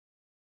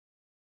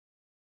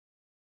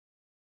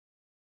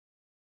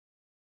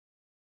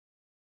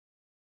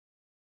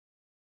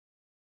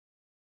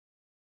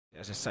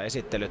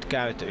Esittelyt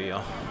käyty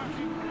jo.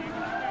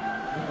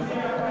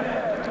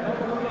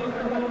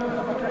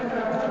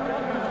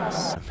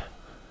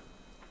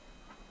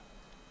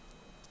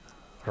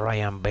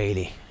 Ryan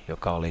Bailey,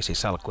 joka oli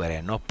siis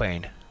alkuerien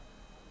nopein,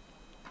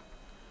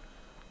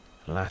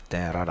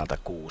 lähtee radalta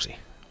 6.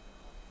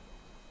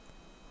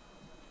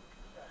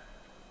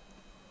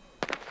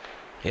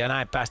 Ja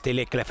näin päästiin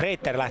liikkeelle.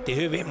 Freiter lähti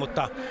hyvin,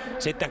 mutta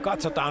sitten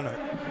katsotaan.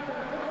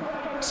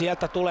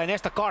 Sieltä tulee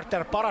Nesta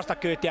Carter parasta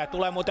kyytiä,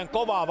 tulee muuten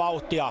kovaa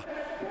vauhtia.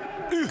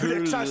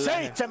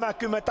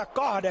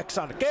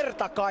 9.78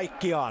 kerta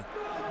kaikkiaan.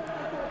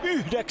 9.78.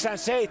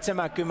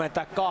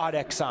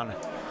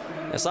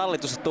 Ja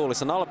sallitussa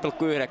tuulissa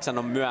 0,9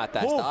 on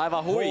myötäistä.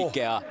 Aivan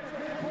huikea.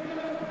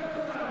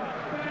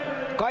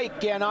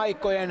 Kaikkien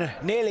aikojen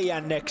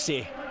 4.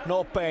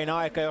 nopein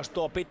aika, jos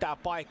tuo pitää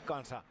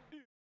paikkansa.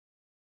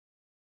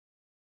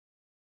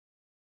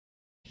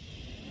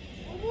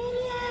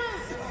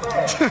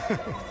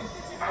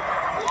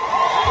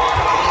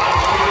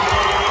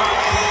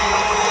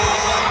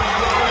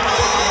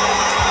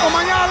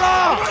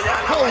 Omanyala!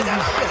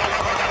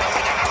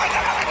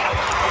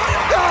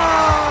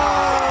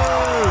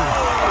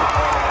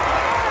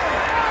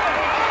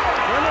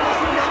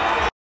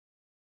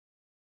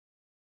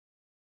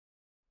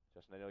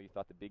 Justin, I know you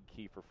thought the big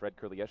key for Fred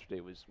Kerley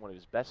yesterday was one of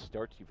his best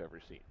starts you've ever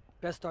seen.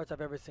 Best starts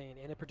I've ever seen,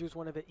 and it produced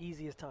one of the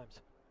easiest times.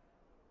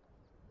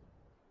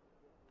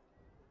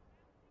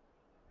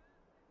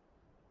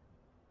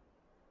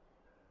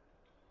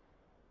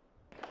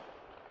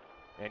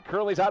 And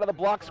Kerley's out of the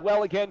blocks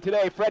well again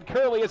today. Fred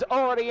Kerley is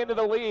already into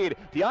the lead.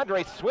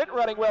 DeAndre Swint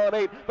running well at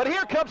 8. But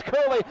here comes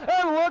Kerley.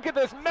 And look at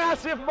this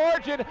massive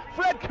margin.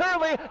 Fred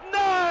Kerley,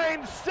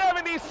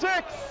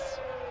 9.76.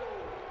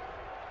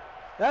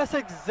 That's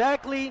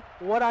exactly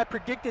what I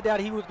predicted that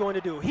he was going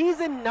to do. He's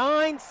in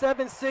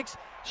 9.76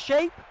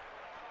 shape,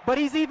 but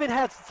he's even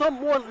had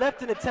some more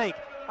left in the tank.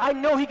 I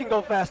know he can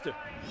go faster.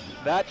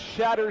 That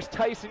shatters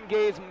Tyson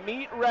Gay's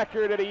meet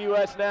record at a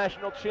U.S.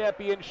 National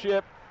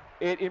Championship.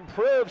 It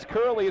improves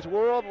Kerley's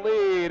world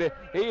lead.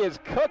 He is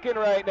cooking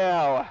right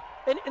now.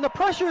 And the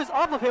pressure is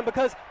off of him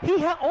because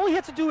all he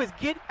has to do is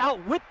get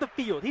out with the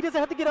field. He doesn't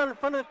have to get out in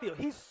front of the field.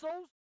 He's so...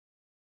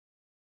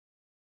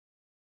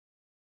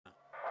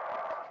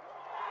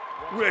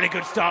 Really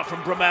good start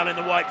from Bromell in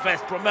the white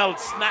vest. Bromell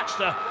snatched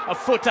a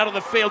foot out of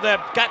the field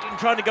there. Gatlin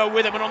trying to go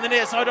with him, and on the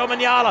near side,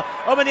 Omanyala.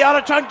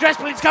 Omanyala trying to dress,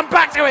 but he's come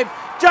back to him.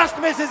 Just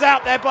misses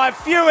out there by a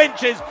few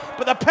inches.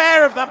 But the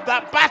pair of them,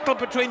 that battle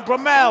between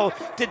Bromell,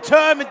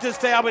 determined to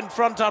stay up in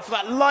front after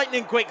that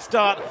lightning quick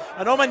start,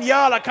 and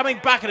Omanyala coming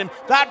back at him.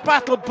 That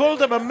battle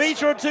pulled him a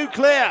metre or two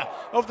clear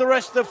of the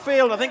rest of the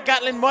field. I think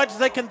Gatlin might have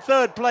taken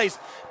 3rd place.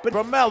 But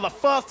Bromell, the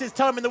fastest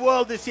time in the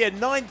world this year,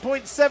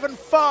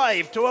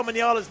 9.75 to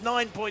Omanyala's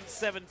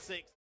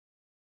 9.76.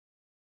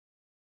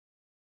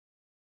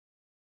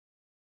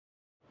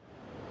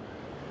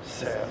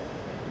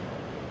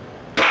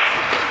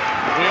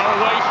 We are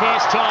away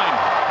first time.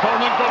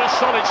 Coleman got a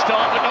solid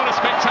start, but not a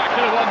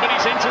spectacular one, but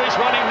he's into his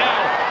running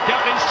now.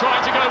 Gatlin's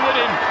trying to go with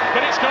him,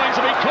 but it's going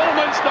to be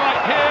Coleman's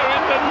night here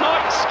in the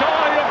night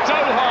sky of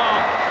Doha.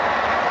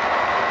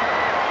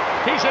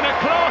 He's in a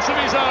class of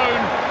his own.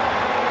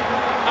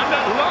 And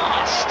at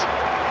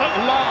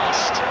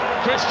last,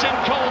 Christian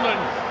Coleman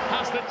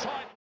has the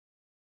time.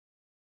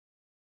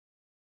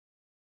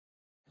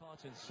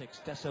 Carter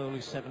 6,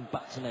 Desolu 7,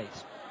 Batson 8.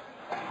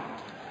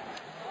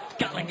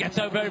 Gatlin gets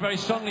out very, very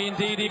strongly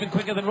indeed, even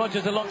quicker than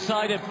Rogers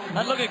alongside him.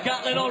 And look at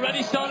Gatlin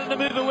already starting to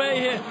move away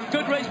here.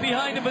 Good race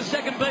behind him for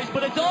 2nd place,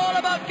 but it's all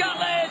about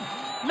Gatlin.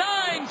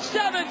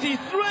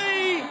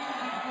 9.73.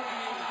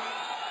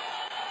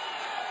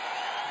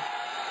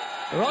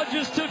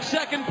 Rogers took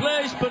 2nd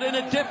place, but in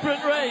a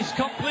different race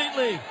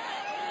completely.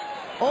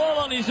 All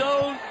on his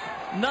own.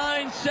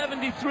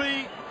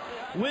 9.73.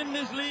 Win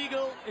is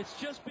legal. It's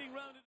just being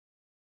rounded.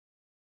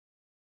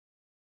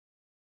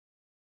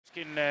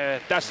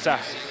 Tässä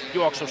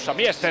juoksussa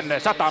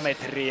miesten 100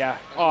 metriä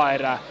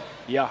A-erä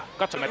ja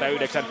katsomme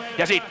 9.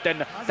 Ja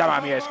sitten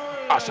tämä mies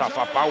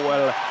Asafa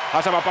Powell.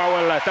 Asafa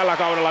Powell tällä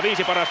kaudella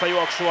 5 parasta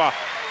juoksua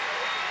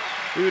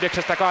 9.80.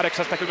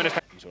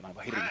 Se on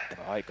aivan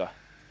hirvittävä aika.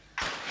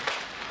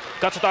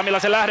 Katsotaan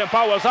millaisen lähdön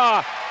Powell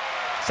saa.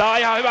 Saa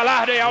ihan hyvä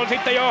lähdön ja on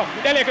sitten jo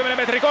 40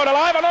 metrin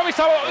kohdalla aivan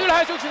omissa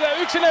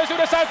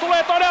yksinäisyydessään.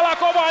 Tulee todella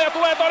kovaa ja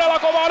tulee todella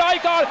kovaan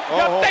aikaan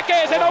ja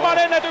tekee sen oman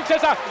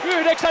ennätyksensä.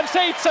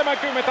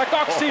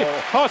 9.72.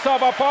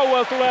 Asafa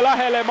Powell tulee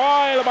lähelle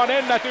maailman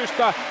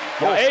ennätystä.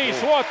 Ja ei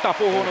suotta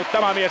puhunut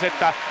tämä mies,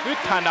 että nyt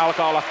hän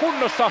alkaa olla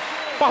kunnossa.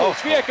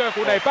 Pahuus vieköön,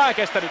 kun ei pää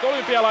kestänyt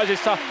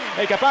olympialaisissa,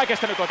 eikä pää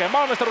kestänyt oikein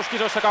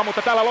maailmanmestaruuskisoissakaan,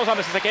 mutta täällä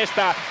Losannessa se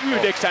kestää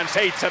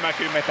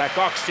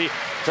 9.72.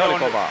 Se oli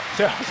kovaa.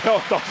 Se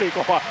on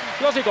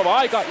tosi kova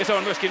aika, ja se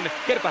on myöskin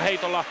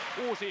kertaheitolla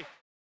uusi.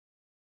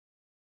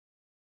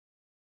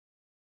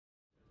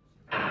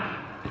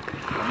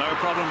 No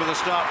problem with the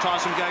start.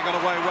 Tyson Gay got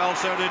away well,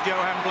 so did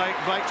Yohan Blake.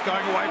 Blake's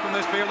going away from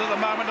this field at the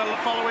moment.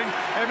 Following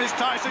him is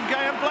Tyson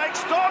Gay, and Blake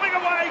storming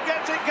away,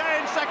 gets it. Gay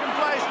in second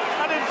place,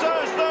 and in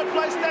third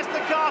place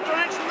Nesta Carter.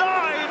 It's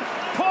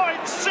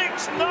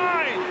 9.69.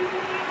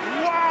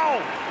 Wow,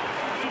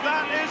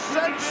 that is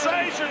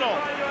sensational.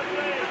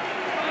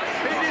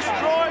 He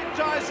destroyed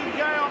Tyson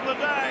Gay on the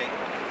day,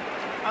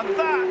 and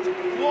that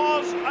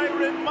was a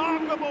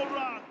remarkable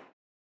run.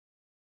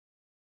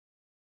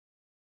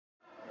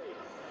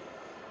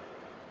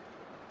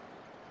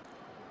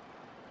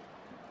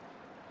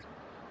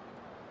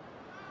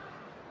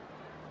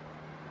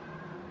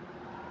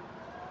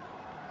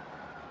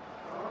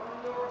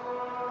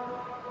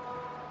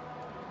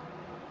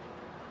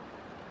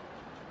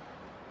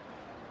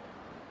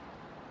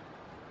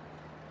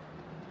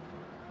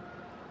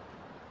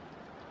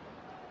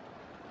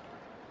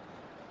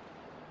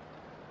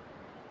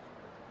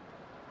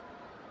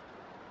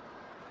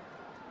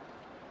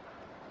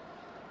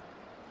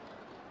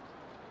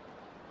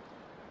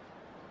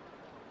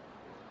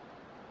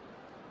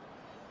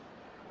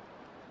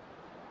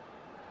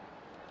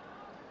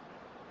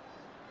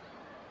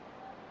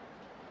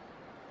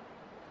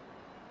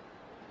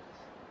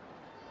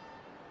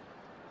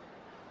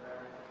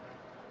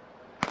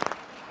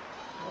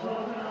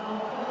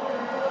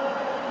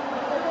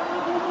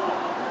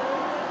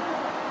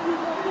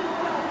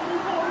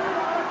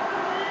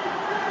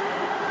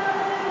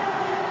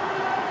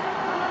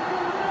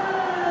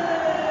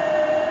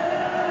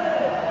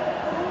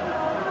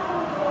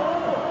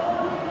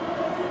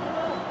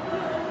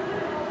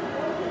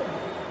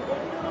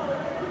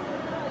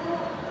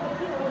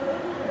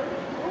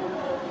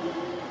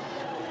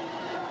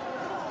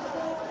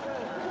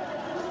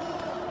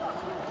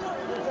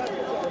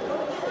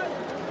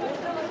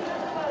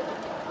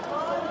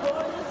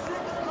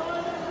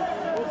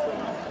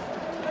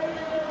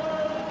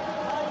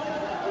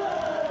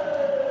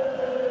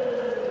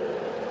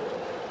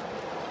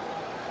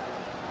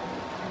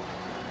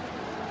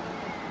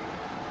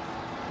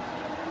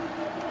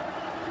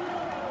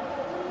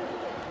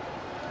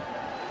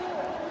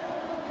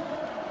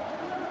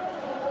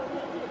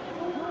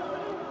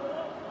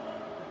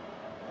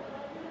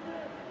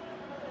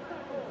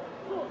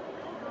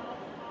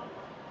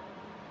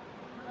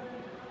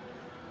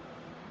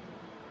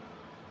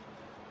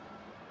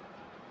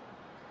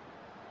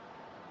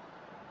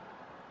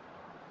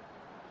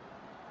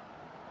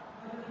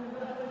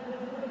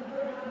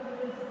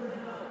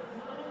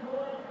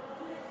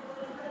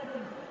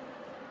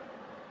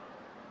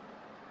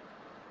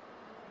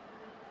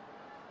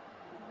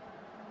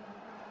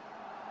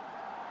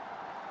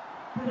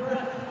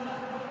 The